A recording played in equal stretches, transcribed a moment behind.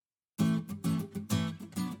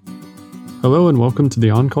Hello and welcome to the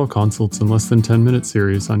On-Call Consults in Less Than 10-Minute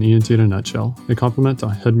series on ENT in a Nutshell, a complement to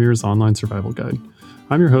Headmir's online survival guide.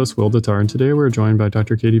 I'm your host, Will Datar, and today we're joined by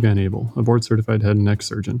Dr. Katie Van Abel, a board-certified head and neck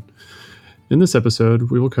surgeon. In this episode,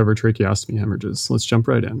 we will cover tracheostomy hemorrhages. Let's jump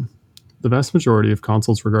right in. The vast majority of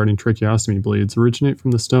consults regarding tracheostomy bleeds originate from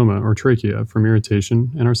the stoma or trachea from irritation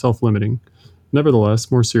and are self-limiting. Nevertheless,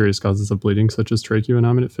 more serious causes of bleeding, such as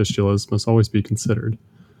tracheoinnominate fistulas, must always be considered.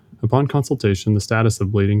 Upon consultation, the status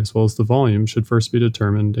of bleeding as well as the volume should first be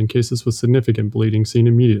determined, and cases with significant bleeding seen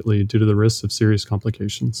immediately due to the risks of serious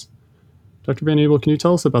complications. Dr. Van Abel, can you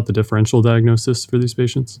tell us about the differential diagnosis for these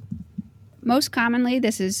patients? Most commonly,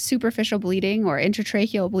 this is superficial bleeding or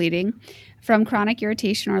intratracheal bleeding from chronic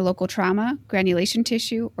irritation or local trauma, granulation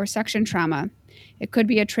tissue, or suction trauma. It could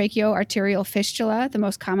be a tracheoarterial fistula, the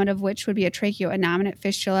most common of which would be a tracheoinnominate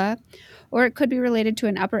fistula, or it could be related to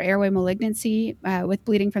an upper airway malignancy with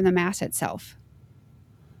bleeding from the mass itself.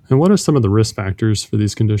 And what are some of the risk factors for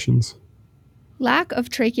these conditions? Lack of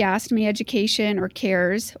tracheostomy education or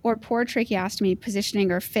cares, or poor tracheostomy positioning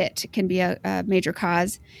or fit can be a major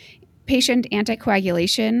cause. Patient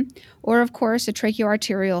anticoagulation, or of course a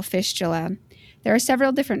tracheoarterial fistula. There are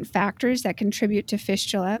several different factors that contribute to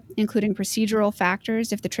fistula, including procedural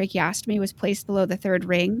factors if the tracheostomy was placed below the third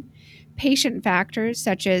ring, patient factors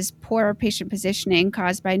such as poor patient positioning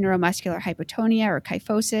caused by neuromuscular hypotonia or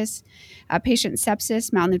kyphosis, patient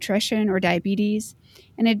sepsis, malnutrition, or diabetes.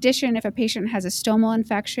 In addition, if a patient has a stomal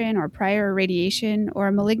infection or prior irradiation or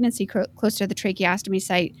a malignancy close to the tracheostomy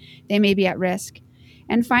site, they may be at risk.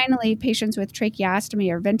 And finally, patients with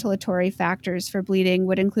tracheostomy or ventilatory factors for bleeding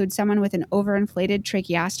would include someone with an overinflated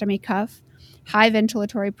tracheostomy cuff, high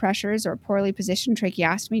ventilatory pressures or poorly positioned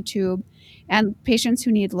tracheostomy tube, and patients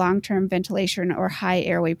who need long-term ventilation or high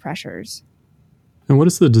airway pressures. And what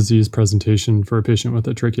is the disease presentation for a patient with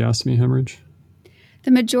a tracheostomy hemorrhage? The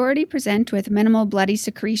majority present with minimal bloody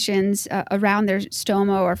secretions around their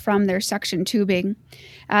stoma or from their suction tubing.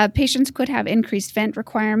 Patients could have increased vent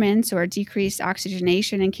requirements or decreased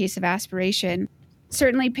oxygenation in case of aspiration.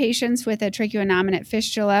 Certainly, patients with a tracheoinnominate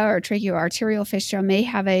fistula or tracheoarterial fistula may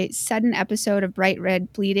have a sudden episode of bright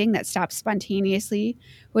red bleeding that stops spontaneously,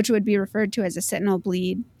 which would be referred to as a sentinel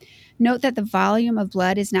bleed. Note that the volume of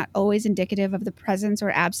blood is not always indicative of the presence or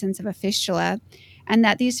absence of a fistula, and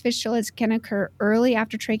that these fistulas can occur early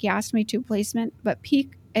after tracheostomy tube placement, but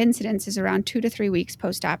peak incidence is around 2 to 3 weeks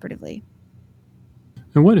postoperatively.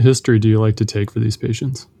 And what history do you like to take for these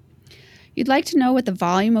patients? You'd like to know what the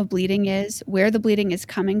volume of bleeding is, where the bleeding is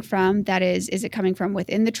coming from, that is it coming from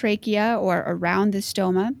within the trachea or around the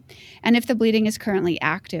stoma, and if the bleeding is currently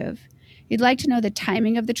active. You'd like to know the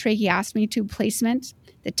timing of the tracheostomy tube placement,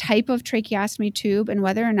 the type of tracheostomy tube, and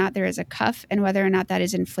whether or not there is a cuff and whether or not that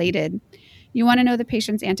is inflated. You want to know the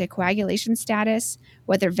patient's anticoagulation status,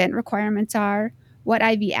 what their vent requirements are, what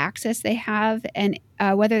IV access they have, and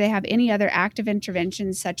whether they have any other active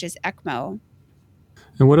interventions such as ECMO.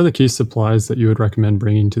 And what are the key supplies that you would recommend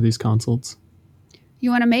bringing to these consults?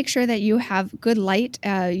 You want to make sure that you have good light.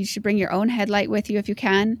 You should bring your own headlight with you if you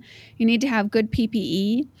can. You need to have good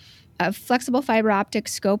PPE. A flexible fiber optic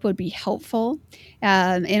scope would be helpful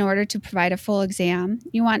in order to provide a full exam.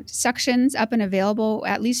 You want suctions up and available.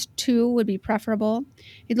 At least 2 would be preferable.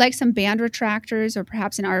 You'd like some band retractors or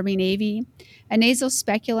perhaps an Army Navy, a nasal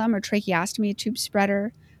speculum or tracheostomy tube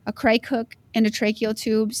spreader, a Craig hook, endotracheal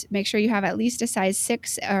tubes. Make sure you have at least a size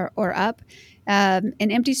 6 or up, an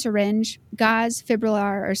empty syringe, gauze,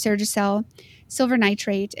 Fibrillar or Surgicel, silver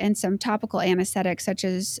nitrate, and some topical anesthetics such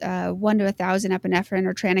as 1 to 1,000 epinephrine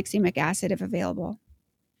or tranexamic acid if available.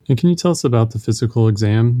 And can you tell us about the physical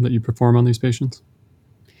exam that you perform on these patients?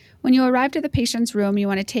 When you arrive to the patient's room, you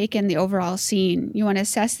want to take in the overall scene. You want to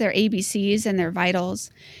assess their ABCs and their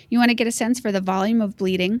vitals. You want to get a sense for the volume of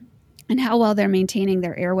bleeding and how well they're maintaining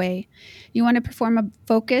their airway. You want to perform a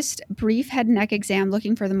focused, brief head and neck exam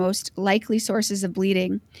looking for the most likely sources of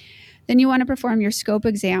bleeding. Then you want to perform your scope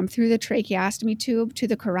exam through the tracheostomy tube to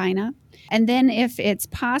the carina. And then if it's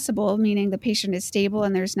possible, meaning the patient is stable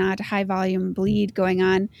and there's not a high volume bleed going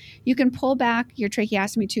on, you can pull back your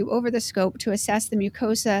tracheostomy tube over the scope to assess the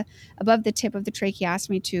mucosa above the tip of the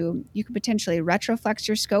tracheostomy tube. You could potentially retroflex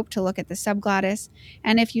your scope to look at the subglottis.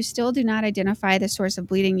 And if you still do not identify the source of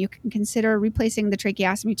bleeding, you can consider replacing the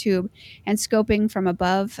tracheostomy tube and scoping from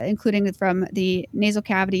above, including from the nasal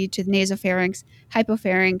cavity to the nasopharynx,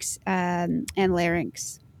 hypopharynx, and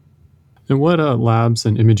larynx. And what labs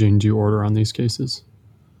and imaging do you order on these cases?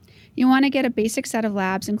 You want to get a basic set of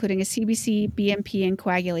labs, including a CBC, BMP, and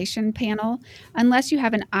coagulation panel, unless you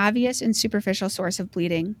have an obvious and superficial source of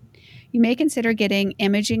bleeding. You may consider getting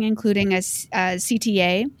imaging, including a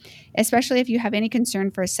CTA, especially if you have any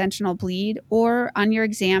concern for a sentinel bleed, or on your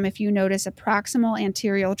exam if you notice a proximal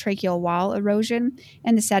anterior tracheal wall erosion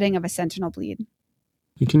in the setting of a sentinel bleed.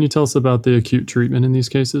 And can you tell us about the acute treatment in these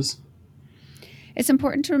cases? It's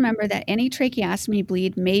important to remember that any tracheostomy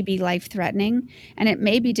bleed may be life-threatening, and it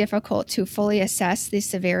may be difficult to fully assess the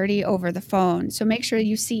severity over the phone, so make sure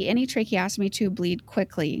you see any tracheostomy tube bleed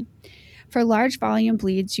quickly. For large volume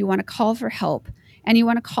bleeds, you want to call for help, and you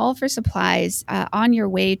want to call for supplies on your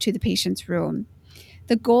way to the patient's room.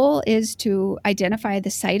 The goal is to identify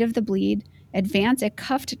the site of the bleed, advance a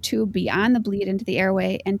cuffed tube beyond the bleed into the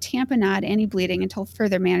airway, and tamponade any bleeding until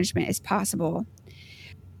further management is possible.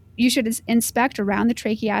 You should inspect around the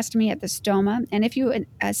tracheostomy at the stoma, and if you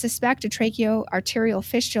suspect a tracheoarterial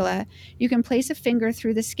fistula, you can place a finger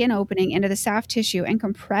through the skin opening into the soft tissue and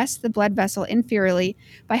compress the blood vessel inferiorly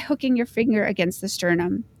by hooking your finger against the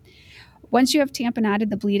sternum. Once you have tamponaded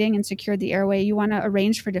the bleeding and secured the airway, you want to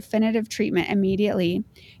arrange for definitive treatment immediately.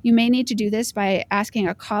 You may need to do this by asking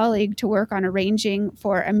a colleague to work on arranging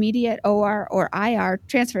for immediate OR or IR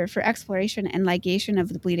transfer for exploration and ligation of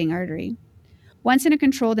the bleeding artery. Once in a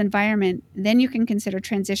controlled environment, then you can consider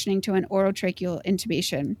transitioning to an orotracheal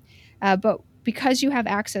intubation. But because you have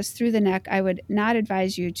access through the neck, I would not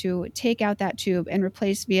advise you to take out that tube and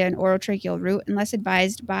replace via an orotracheal route unless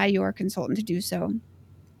advised by your consultant to do so.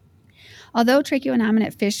 Although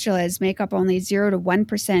tracheoinnominate fistulas make up only 0 to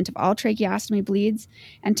 1% of all tracheostomy bleeds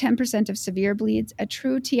and 10% of severe bleeds, a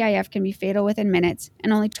true TIF can be fatal within minutes,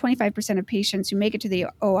 and only 25% of patients who make it to the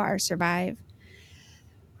OR survive.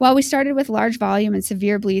 While we started with large volume and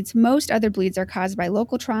severe bleeds, most other bleeds are caused by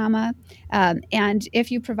local trauma. And if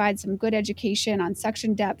you provide some good education on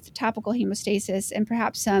suction depth, topical hemostasis, and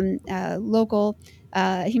perhaps some local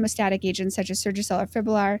hemostatic agents such as Surgicel or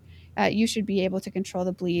Fibrillar, you should be able to control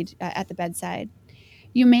the bleed at the bedside.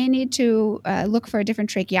 You may need to look for a different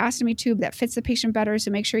tracheostomy tube that fits the patient better,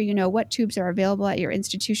 so make sure you know what tubes are available at your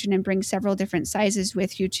institution and bring several different sizes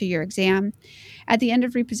with you to your exam. At the end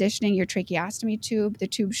of repositioning your tracheostomy tube, the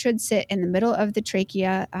tube should sit in the middle of the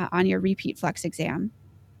trachea on your repeat flex exam.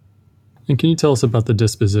 And can you tell us about the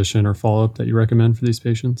disposition or follow-up that you recommend for these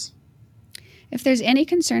patients? If there's any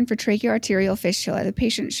concern for tracheoarterial fistula, the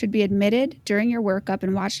patient should be admitted during your workup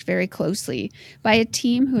and watched very closely by a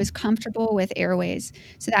team who is comfortable with airways,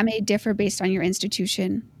 so that may differ based on your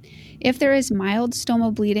institution. If there is mild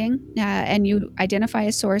stomal bleeding and you identify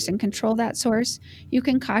a source and control that source, you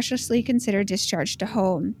can cautiously consider discharge to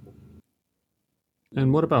home.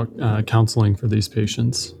 And what about counseling for these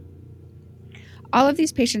patients? All of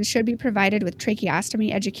these patients should be provided with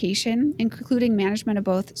tracheostomy education, including management of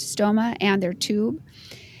both stoma and their tube.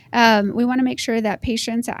 We want to make sure that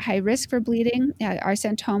patients at high risk for bleeding are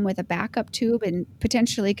sent home with a backup tube and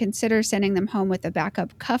potentially consider sending them home with a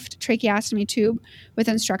backup cuffed tracheostomy tube with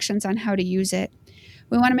instructions on how to use it.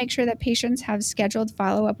 We want to make sure that patients have scheduled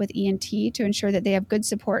follow-up with ENT to ensure that they have good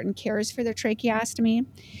support and cares for their tracheostomy.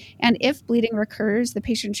 And if bleeding recurs, the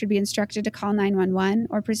patient should be instructed to call 911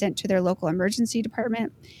 or present to their local emergency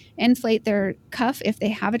department, inflate their cuff if they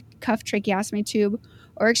have a cuffed tracheostomy tube,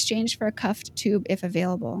 or exchange for a cuffed tube if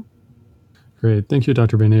available. Great. Thank you,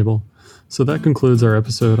 Dr. Van Abel. So that concludes our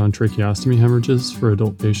episode on tracheostomy hemorrhages for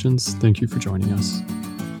adult patients. Thank you for joining us.